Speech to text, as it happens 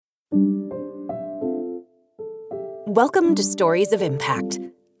Welcome to Stories of Impact.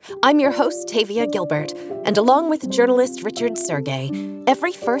 I'm your host, Tavia Gilbert, and along with journalist Richard Sergey,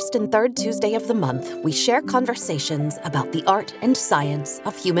 every first and third Tuesday of the month, we share conversations about the art and science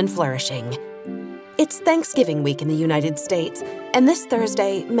of human flourishing. It's Thanksgiving week in the United States, and this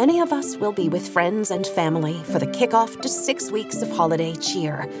Thursday, many of us will be with friends and family for the kickoff to 6 weeks of holiday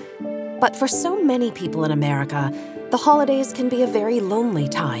cheer. But for so many people in America, the holidays can be a very lonely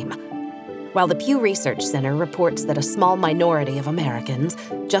time. While the Pew Research Center reports that a small minority of Americans,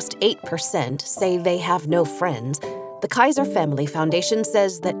 just 8%, say they have no friends, the Kaiser Family Foundation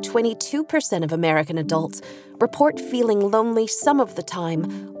says that 22% of American adults report feeling lonely some of the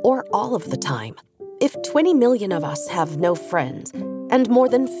time or all of the time. If 20 million of us have no friends, and more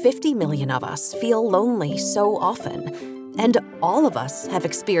than 50 million of us feel lonely so often, and all of us have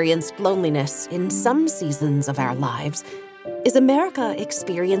experienced loneliness in some seasons of our lives, is America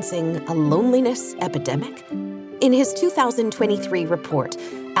experiencing a loneliness epidemic? In his 2023 report,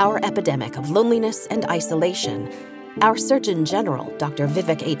 Our Epidemic of Loneliness and Isolation, our Surgeon General, Dr.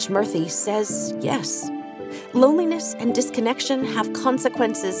 Vivek H. Murthy, says yes. Loneliness and disconnection have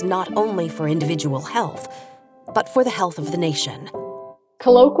consequences not only for individual health, but for the health of the nation.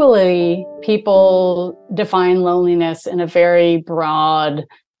 Colloquially, people define loneliness in a very broad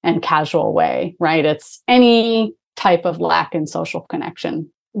and casual way, right? It's any type of lack in social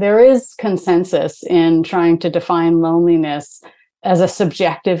connection. There is consensus in trying to define loneliness as a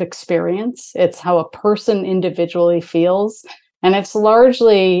subjective experience. It's how a person individually feels. And it's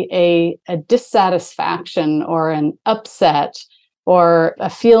largely a dissatisfaction or an upset or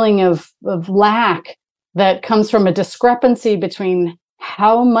a feeling of lack that comes from a discrepancy between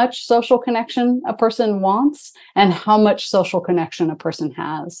how much social connection a person wants and how much social connection a person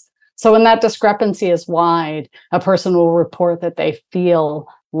has. So when that discrepancy is wide, a person will report that they feel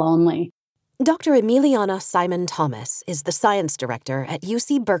lonely. Dr. Emiliana Simon Thomas is the science director at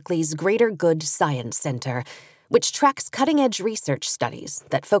UC Berkeley's Greater Good Science Center, which tracks cutting-edge research studies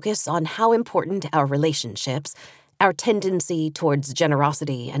that focus on how important our relationships, our tendency towards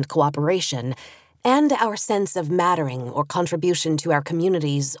generosity and cooperation, and our sense of mattering or contribution to our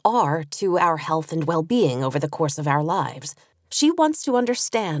communities are to our health and well-being over the course of our lives. She wants to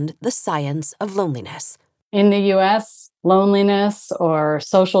understand the science of loneliness. In the US, loneliness or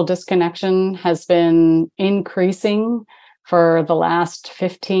social disconnection has been increasing for the last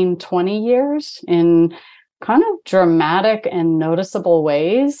 15, 20 years in kind of dramatic and noticeable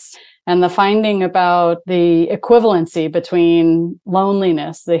ways. And the finding about the equivalency between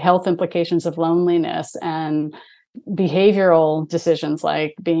loneliness, the health implications of loneliness, and behavioral decisions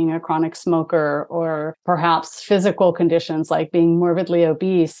like being a chronic smoker or perhaps physical conditions like being morbidly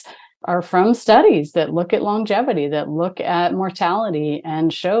obese are from studies that look at longevity, that look at mortality,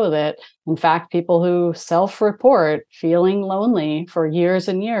 and show that, in fact, people who self-report feeling lonely for years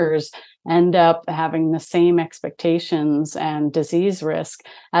and years end up having the same expectations and disease risk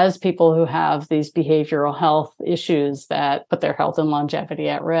as people who have these behavioral health issues that put their health and longevity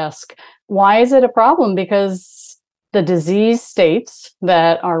at risk. Why is it a problem? Because the disease states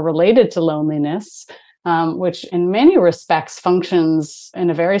that are related to loneliness, which in many respects functions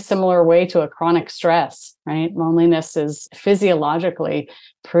in a very similar way to a chronic stress, right? Loneliness is physiologically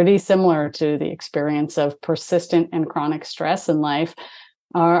pretty similar to the experience of persistent and chronic stress in life,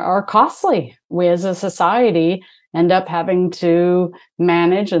 are costly. We as a society end up having to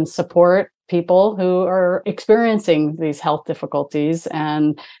manage and support people who are experiencing these health difficulties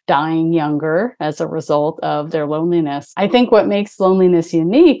and dying younger as a result of their loneliness. I think what makes loneliness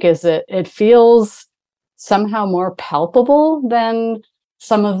unique is that it feels somehow more palpable than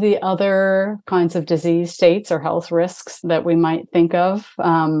some of the other kinds of disease states or health risks that we might think of.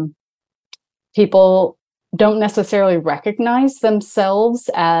 People don't necessarily recognize themselves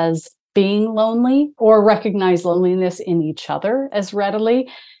as being lonely or recognize loneliness in each other as readily.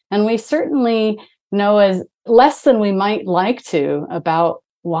 And we certainly know as less than we might like to about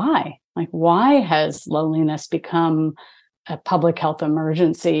why. Like, why has loneliness become a public health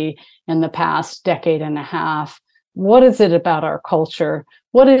emergency in the past decade and a half? What is it about our culture?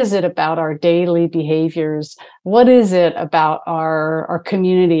 What is it about our daily behaviors? What is it about our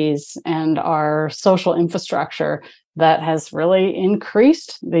communities and our social infrastructure that has really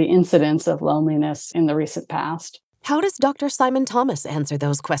increased the incidence of loneliness in the recent past? How does Dr. Simon Thomas answer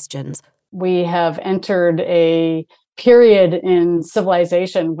those questions? We have entered a period in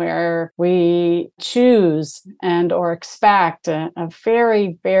civilization where we choose and or expect a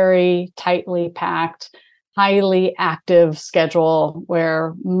very, very tightly packed, highly active schedule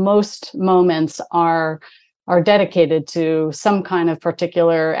where most moments are are dedicated to some kind of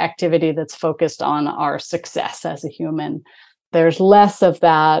particular activity that's focused on our success as a human. There's less of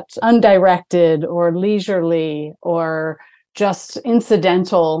that undirected or leisurely or just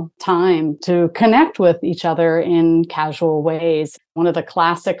incidental time to connect with each other in casual ways. One of the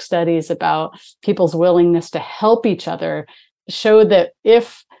classic studies about people's willingness to help each other showed that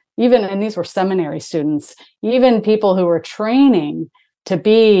and these were seminary students, even people who were training to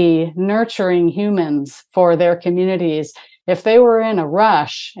be nurturing humans for their communities, if they were in a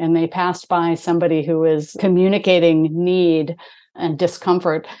rush and they passed by somebody who was communicating need and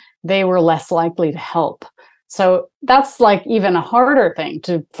discomfort, they were less likely to help. So that's like even a harder thing,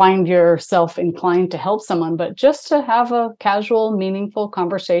 to find yourself inclined to help someone, but just to have a casual, meaningful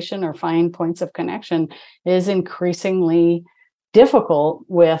conversation or find points of connection is increasingly difficult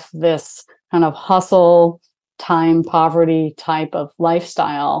with this kind of hustle, time, poverty type of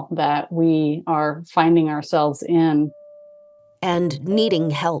lifestyle that we are finding ourselves in. And needing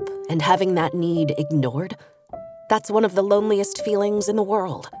help and having that need ignored, that's one of the loneliest feelings in the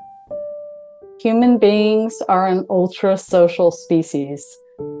world. Human beings are an ultra-social species.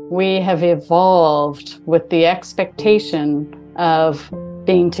 We have evolved with the expectation of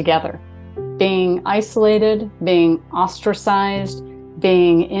being together. Being isolated, being ostracized,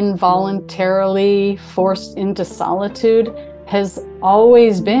 being involuntarily forced into solitude has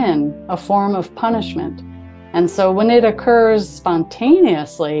always been a form of punishment. And so when it occurs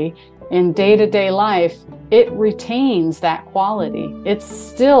spontaneously in day-to-day life, it retains that quality. It's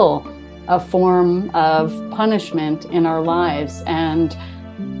still a form of punishment in our lives, and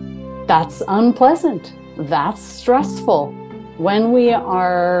that's unpleasant. That's stressful. When we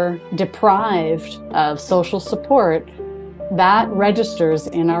are deprived of social support, that registers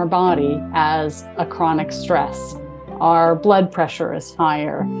in our body as a chronic stress. Our blood pressure is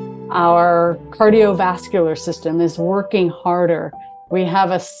higher. Our cardiovascular system is working harder. We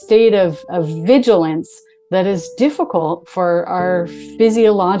have a state of vigilance that is difficult for our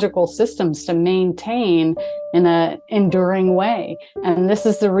physiological systems to maintain in an enduring way. And this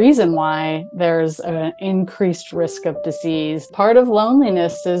is the reason why there's an increased risk of disease. Part of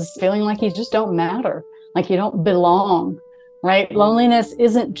loneliness is feeling like you just don't matter, like you don't belong, right? Loneliness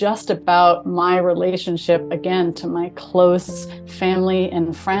isn't just about my relationship, again, to my close family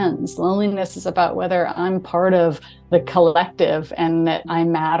and friends. Loneliness is about whether I'm part of the collective and that I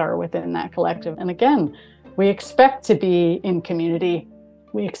matter within that collective. And again, we expect to be in community.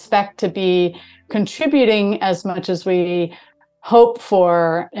 We expect to be contributing as much as we hope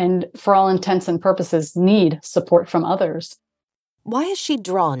for, and for all intents and purposes, need support from others. Why is she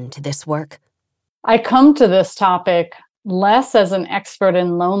drawn to this work? I come to this topic less as an expert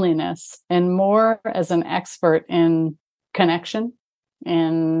in loneliness and more as an expert in connection,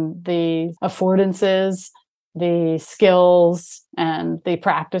 in the affordances, the skills, and the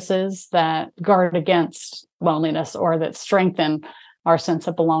practices that guard against loneliness or that strengthen our sense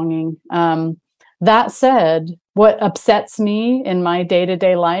of belonging. That said, what upsets me in my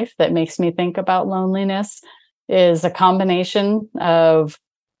day-to-day life that makes me think about loneliness is a combination of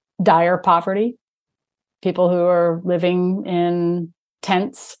dire poverty, people who are living in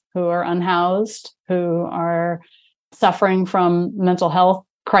tents, who are unhoused, who are suffering from mental health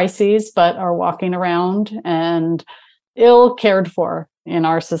crises, but are walking around and ill cared for in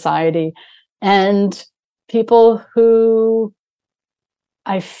our society. And people who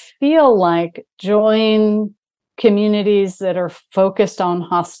I feel like join communities that are focused on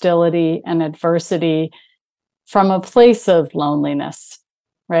hostility and adversity from a place of loneliness,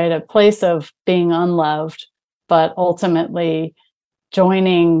 right? A place of being unloved, but ultimately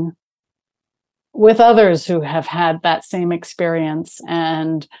joining with others who have had that same experience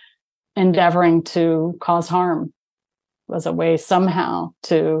and endeavoring to cause harm as a way somehow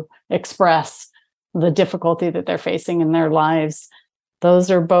to express the difficulty that they're facing in their lives.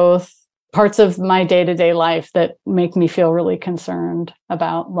 Those are both parts of my day-to-day life that make me feel really concerned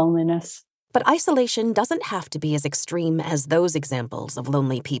about loneliness. But isolation doesn't have to be as extreme as those examples of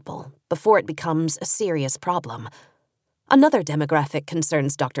lonely people before it becomes a serious problem. Another demographic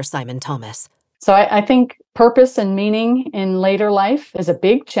concerns Dr. Simon Thomas. So I think purpose and meaning in later life is a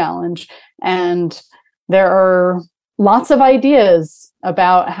big challenge. And there are lots of ideas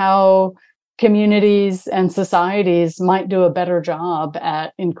about how communities and societies might do a better job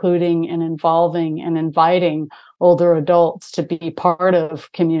at including and involving and inviting older adults to be part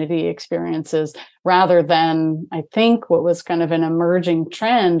of community experiences, rather than, I think, what was kind of an emerging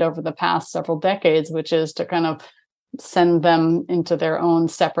trend over the past several decades, which is to kind of send them into their own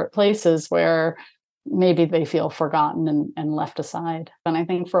separate places where maybe they feel forgotten and left aside. And I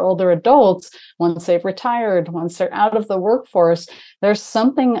think for older adults, once they've retired, once they're out of the workforce, there's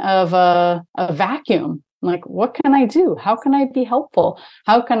something of a vacuum. Like, what can I do? How can I be helpful?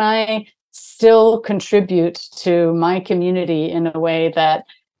 How can I still contribute to my community in a way that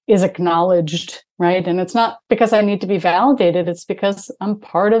is acknowledged, right? And it's not because I need to be validated, it's because I'm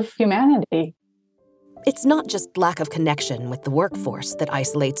part of humanity. It's not just lack of connection with the workforce that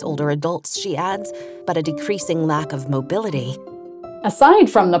isolates older adults, she adds, but a decreasing lack of mobility. Aside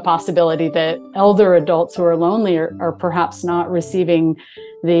from the possibility that elder adults who are lonely are perhaps not receiving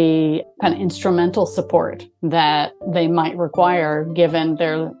the kind of instrumental support that they might require given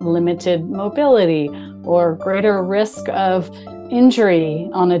their limited mobility or greater risk of injury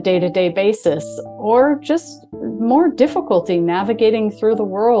on a day-to-day basis, or just more difficulty navigating through the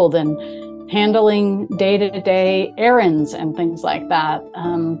world and handling day-to-day errands and things like that.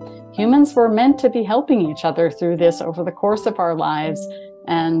 Humans were meant to be helping each other through this over the course of our lives,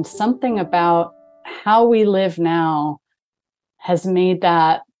 and something about how we live now has made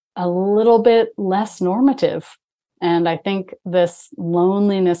that a little bit less normative. And I think this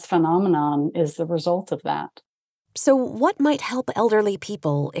loneliness phenomenon is the result of that. So what might help elderly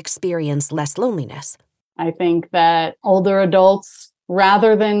people experience less loneliness? I think that older adults,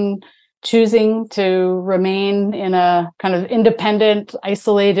 rather than choosing to remain in a kind of independent,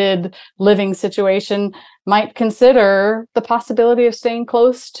 isolated living situation, might consider the possibility of staying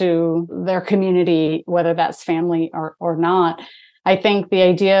close to their community, whether that's family or not. I think the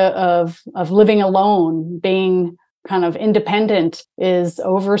idea of living alone, being kind of independent, is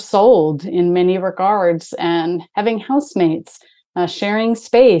oversold in many regards, and having housemates, sharing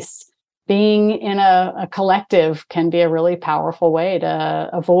space, being in a collective can be a really powerful way to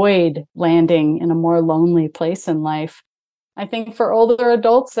avoid landing in a more lonely place in life. I think for older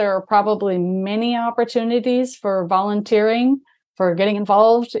adults, there are probably many opportunities for volunteering, for getting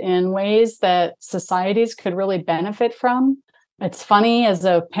involved in ways that societies could really benefit from. It's funny, as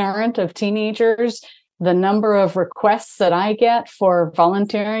a parent of teenagers, the number of requests that I get for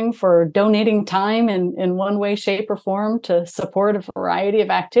volunteering, for donating time in one way, shape, or form to support a variety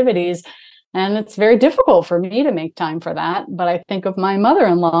of activities. And it's very difficult for me to make time for that. But I think of my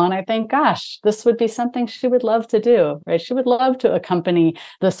mother-in-law and I think, gosh, this would be something she would love to do, right? She would love to accompany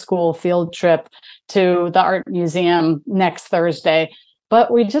the school field trip to the art museum next Thursday.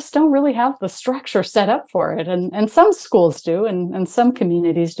 But we just don't really have the structure set up for it. And some schools do, and some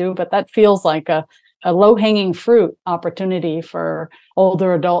communities do, but that feels like a low-hanging fruit opportunity for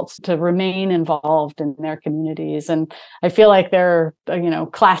older adults to remain involved in their communities. And I feel like there are,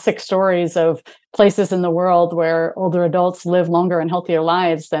 classic stories of places in the world where older adults live longer and healthier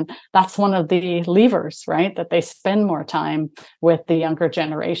lives. Then that's one of the levers, right? That they spend more time with the younger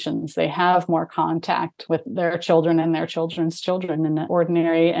generations. They have more contact with their children and their children's children in an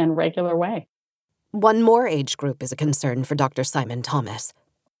ordinary and regular way. One more age group is a concern for Dr. Simon Thomas.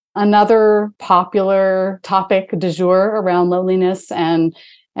 Another popular topic du jour around loneliness and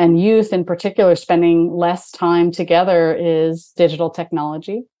youth in particular spending less time together is digital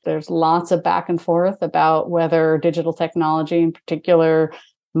technology. There's lots of back and forth about whether digital technology, in particular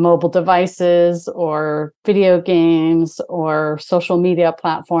mobile devices or video games or social media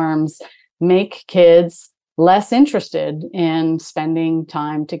platforms, make kids less interested in spending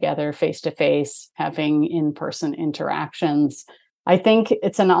time together face-to-face, having in-person interactions. I think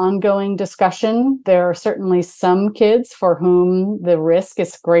it's an ongoing discussion. There are certainly some kids for whom the risk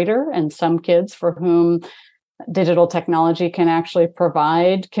is greater, and some kids for whom digital technology can actually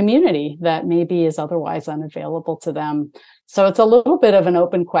provide community that maybe is otherwise unavailable to them. So it's a little bit of an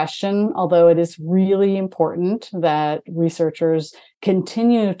open question, although it is really important that researchers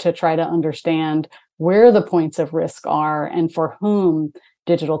continue to try to understand where the points of risk are and for whom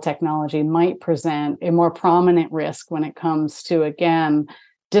digital technology might present a more prominent risk when it comes to, again,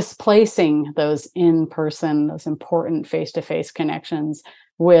 displacing those in-person, those important face-to-face connections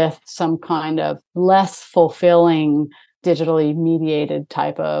with some kind of less fulfilling, digitally mediated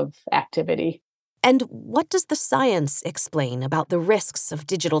type of activity. And what does the science explain about the risks of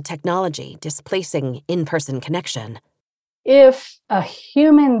digital technology displacing in-person connection? If a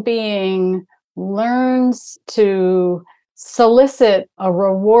human being learns to solicit a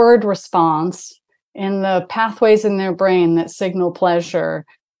reward response in the pathways in their brain that signal pleasure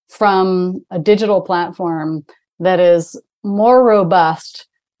from a digital platform that is more robust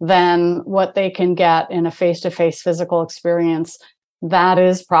than what they can get in a face-to-face physical experience, that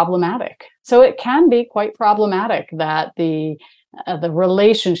is problematic. So it can be quite problematic that the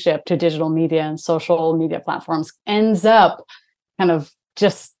relationship to digital media and social media platforms ends up kind of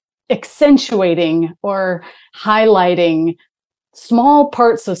just accentuating or highlighting small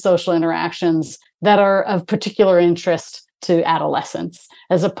parts of social interactions that are of particular interest to adolescents,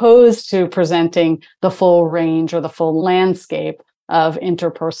 as opposed to presenting the full range or the full landscape of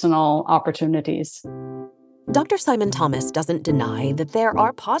interpersonal opportunities. Dr. Simon Thomas doesn't deny that there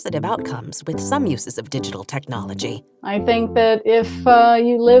are positive outcomes with some uses of digital technology. I think that if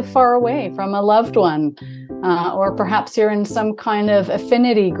you live far away from a loved one, or perhaps you're in some kind of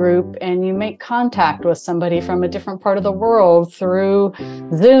affinity group and you make contact with somebody from a different part of the world through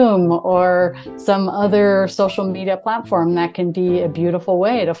Zoom or some other social media platform, that can be a beautiful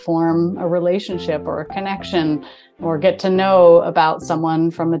way to form a relationship or a connection, or get to know about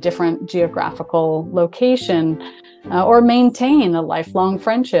someone from a different geographical location, or maintain a lifelong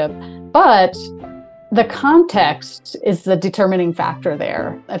friendship. But the context is the determining factor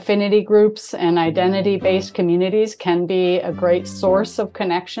there. Affinity groups and identity-based communities can be a great source of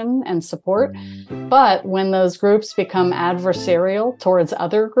connection and support. But when those groups become adversarial towards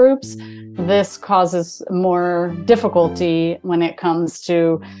other groups, this causes more difficulty when it comes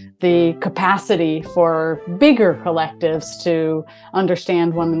to the capacity for bigger collectives to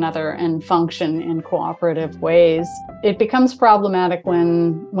understand one another and function in cooperative ways. It becomes problematic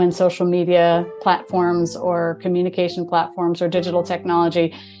when social media platforms or communication platforms or digital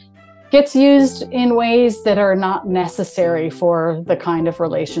technology gets used in ways that are not necessary for the kind of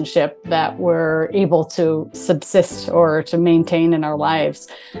relationship that we're able to subsist or to maintain in our lives.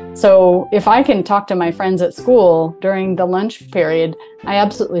 So if I can talk to my friends at school during the lunch period, I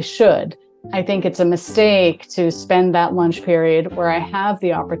absolutely should. I think it's a mistake to spend that lunch period where I have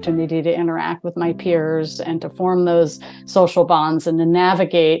the opportunity to interact with my peers and to form those social bonds and to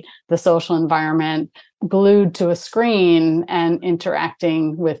navigate the social environment glued to a screen and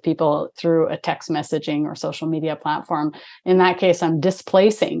interacting with people through a text messaging or social media platform. In that case, I'm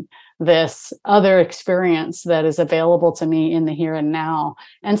displacing this other experience that is available to me in the here and now.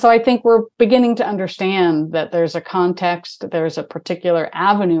 And so I think we're beginning to understand that there's a context, there's a particular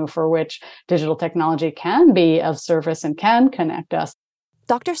avenue for which digital technology can be of service and can connect us.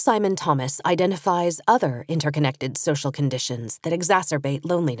 Dr. Simon Thomas identifies other interconnected social conditions that exacerbate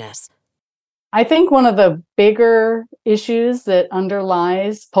loneliness. I think one of the bigger issues that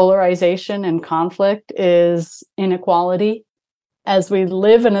underlies polarization and conflict is inequality. As we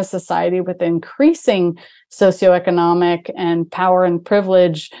live in a society with increasing socioeconomic and power and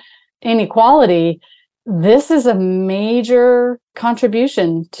privilege inequality, this is a major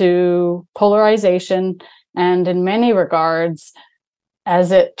contribution to polarization, and in many regards,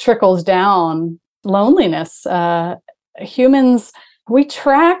 as it trickles down, loneliness. Humans, we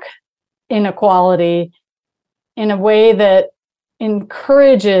track inequality in a way that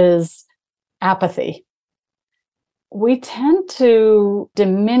encourages apathy. We tend to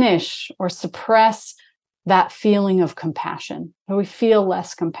diminish or suppress that feeling of compassion. We feel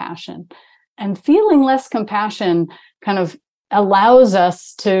less compassion. And feeling less compassion kind of allows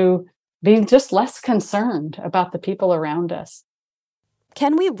us to be just less concerned about the people around us.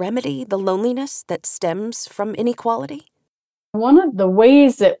 Can we remedy the loneliness that stems from inequality? One of the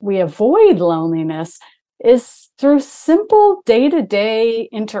ways that we avoid loneliness is through simple day-to-day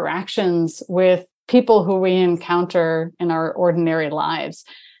interactions with people who we encounter in our ordinary lives.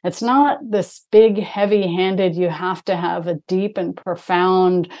 It's not this big, heavy-handed, you have to have a deep and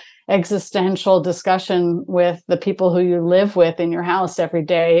profound existential discussion with the people who you live with in your house every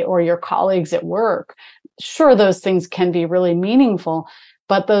day or your colleagues at work. Sure, those things can be really meaningful,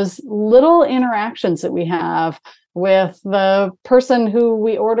 but those little interactions that we have with the person who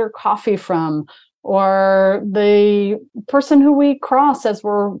we order coffee from, or the person who we cross as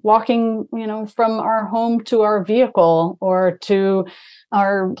we're walking, from our home to our vehicle or to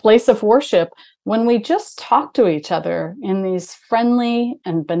our place of worship, when we just talk to each other in these friendly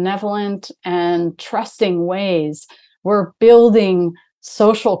and benevolent and trusting ways, we're building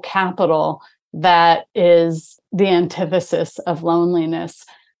social capital that is the antithesis of loneliness.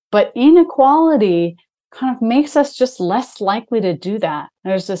 But inequality kind of makes us just less likely to do that.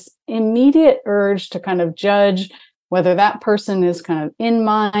 There's this immediate urge to kind of judge whether that person is kind of in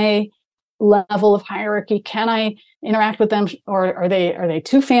my level of hierarchy. Can I interact with them, or are they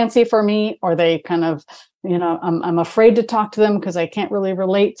too fancy for me? Or they kind of, I'm afraid to talk to them because I can't really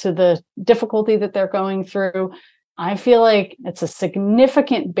relate to the difficulty that they're going through. I feel like it's a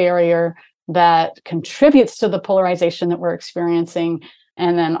significant barrier that contributes to the polarization that we're experiencing,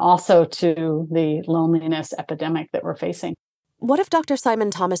 and then also to the loneliness epidemic that we're facing. What if Dr.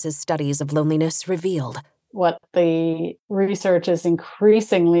 Simon Thomas's studies of loneliness revealed? What the research is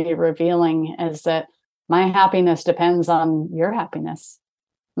increasingly revealing is that my happiness depends on your happiness.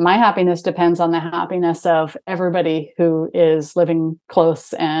 My happiness depends on the happiness of everybody who is living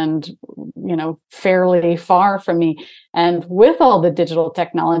close and, fairly far from me. And with all the digital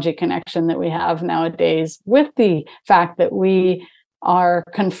technology connection that we have nowadays, with the fact that we are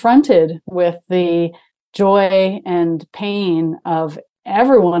confronted with the joy and pain of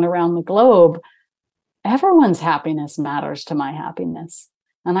everyone around the globe, everyone's happiness matters to my happiness.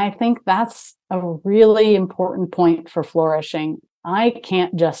 And I think that's a really important point for flourishing. I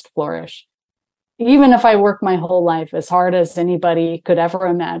can't just flourish. Even if I work my whole life as hard as anybody could ever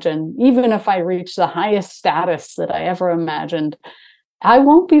imagine, even if I reach the highest status that I ever imagined, I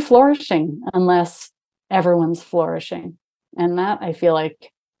won't be flourishing unless everyone's flourishing. And that, I feel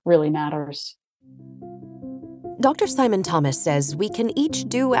like, really matters. Dr. Simon Thomas says we can each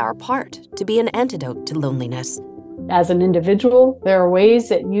do our part to be an antidote to loneliness. As an individual, there are ways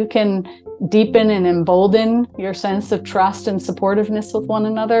that you can deepen and embolden your sense of trust and supportiveness with one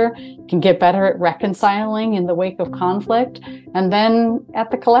another. You can get better at reconciling in the wake of conflict. And then at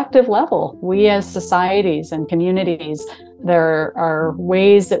the collective level, we as societies and communities, there are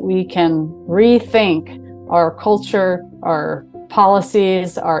ways that we can rethink our culture, our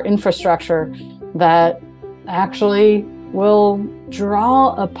policies, our infrastructure that actually will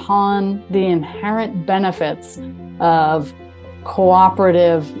draw upon the inherent benefits of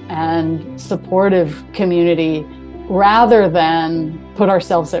cooperative and supportive community rather than put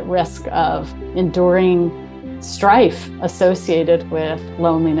ourselves at risk of enduring strife associated with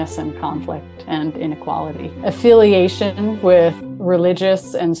loneliness and conflict and inequality. Affiliation with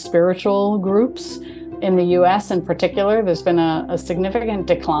religious and spiritual groups in the US in particular, there's been a significant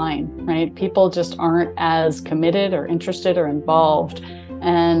decline, right? People just aren't as committed or interested or involved.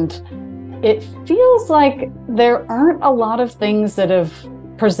 And it feels like there aren't a lot of things that have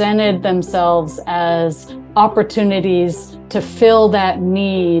presented themselves as opportunities to fill that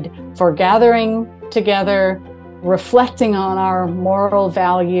need for gathering together, reflecting on our moral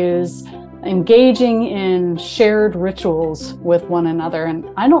values, engaging in shared rituals with one another. And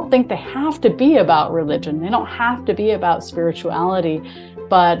I don't think they have to be about religion. They don't have to be about spirituality.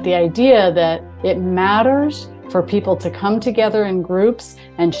 But the idea that it matters for people to come together in groups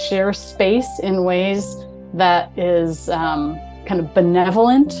and share space in ways that is kind of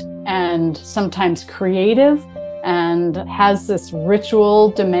benevolent and sometimes creative and has this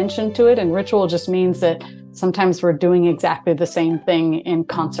ritual dimension to it. And ritual just means that sometimes we're doing exactly the same thing in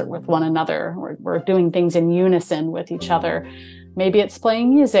concert with one another. We're doing things in unison with each other. Maybe it's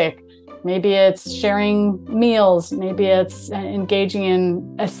playing music. Maybe it's sharing meals. Maybe it's engaging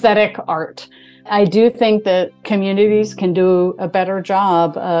in aesthetic art. I do think that communities can do a better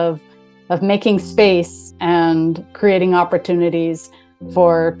job of making space and creating opportunities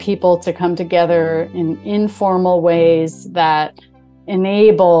for people to come together in informal ways that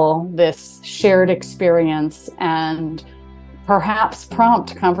enable this shared experience and perhaps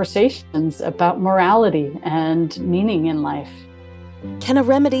prompt conversations about morality and meaning in life. Can a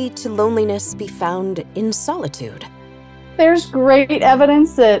remedy to loneliness be found in solitude? There's great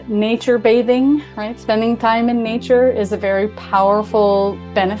evidence that nature bathing, right, spending time in nature is a very powerful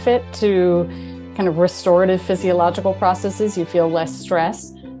benefit to kind of restorative physiological processes. You feel less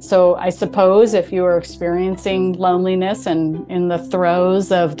stress. So I suppose if you are experiencing loneliness and in the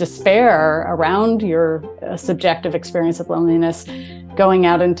throes of despair around your subjective experience of loneliness, going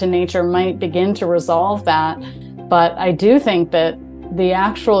out into nature might begin to resolve that. But I do think that the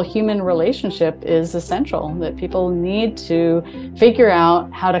actual human relationship is essential, that people need to figure out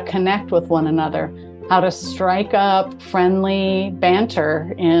how to connect with one another, how to strike up friendly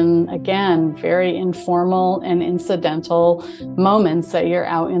banter in, again, very informal and incidental moments that you're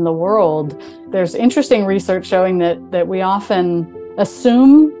out in the world. There's interesting research showing that we often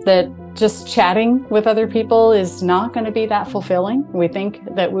assume that just chatting with other people is not going to be that fulfilling. We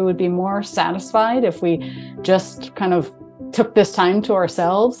think that we would be more satisfied if we just kind of took this time to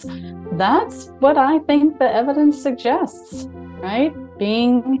ourselves. That's what I think the evidence suggests, right?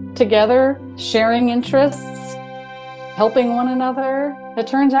 Being together, sharing interests, helping one another. It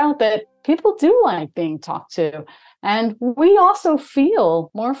turns out that people do like being talked to. And we also feel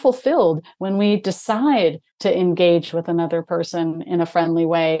more fulfilled when we decide to engage with another person in a friendly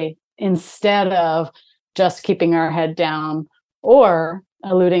way instead of just keeping our head down or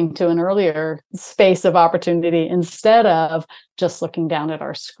alluding to an earlier space of opportunity instead of just looking down at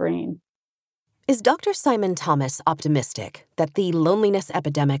our screen. Is Dr. Simon Thomas optimistic that the loneliness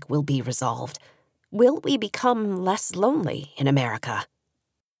epidemic will be resolved? Will we become less lonely in America?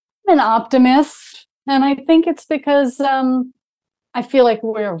 I'm an optimist, and I think it's because I feel like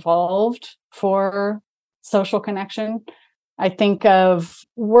we're evolved for social connection. I think of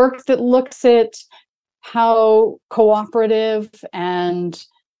work that looks at how cooperative and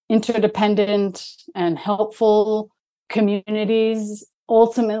interdependent and helpful communities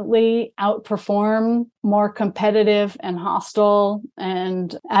ultimately outperform more competitive and hostile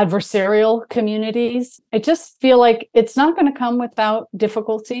and adversarial communities. I just feel like it's not going to come without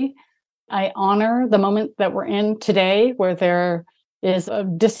difficulty. I honor the moment that we're in today, where there is a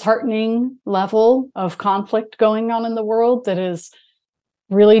disheartening level of conflict going on in the world that is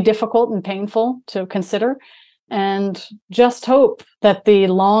really difficult and painful to consider, and just hope that the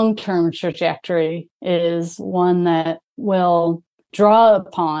long-term trajectory is one that will draw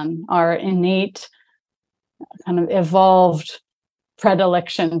upon our innate kind of evolved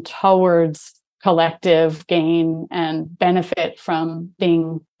predilection towards collective gain and benefit from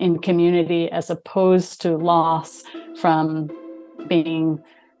being in community, as opposed to loss from being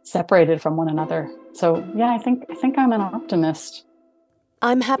separated from one another. So yeah, I think I'm an optimist.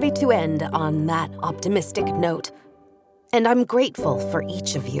 I'm happy to end on that optimistic note. And I'm grateful for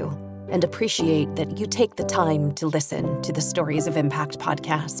each of you and appreciate that you take the time to listen to the Stories of Impact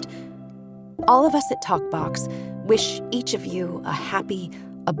podcast. All of us at TalkBox wish each of you a happy,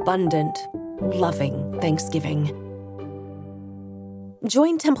 abundant, loving Thanksgiving.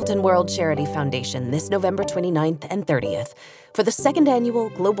 Join Templeton World Charity Foundation this November 29th and 30th for the second annual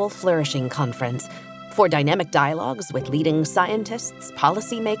Global Flourishing Conference, for dynamic dialogues with leading scientists,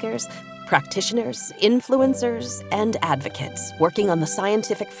 policymakers, practitioners, influencers, and advocates working on the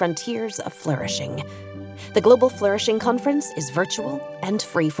scientific frontiers of flourishing. The Global Flourishing Conference is virtual and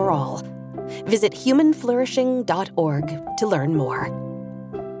free for all. Visit humanflourishing.org to learn more.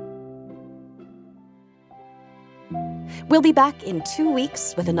 We'll be back in 2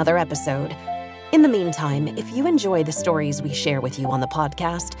 weeks with another episode. In the meantime, if you enjoy the stories we share with you on the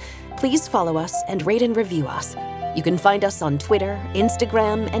podcast, please follow us and rate and review us. You can find us on Twitter,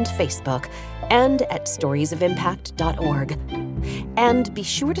 Instagram, and Facebook, and at storiesofimpact.org. And be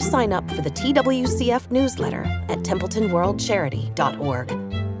sure to sign up for the TWCF newsletter at templetonworldcharity.org.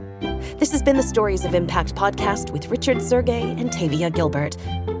 This has been the Stories of Impact podcast with Richard Sergey and Tavia Gilbert.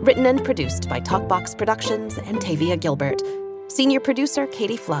 Written and produced by TalkBox Productions and Tavia Gilbert. Senior producer,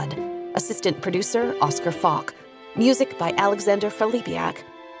 Katie Flood. Assistant producer, Oscar Falk. Music by Alexander Felipiak.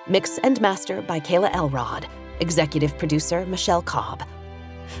 Mix and master by Kayla Elrod. Executive producer, Michelle Cobb.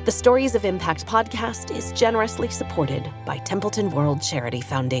 The Stories of Impact podcast is generously supported by Templeton World Charity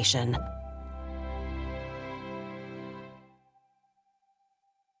Foundation.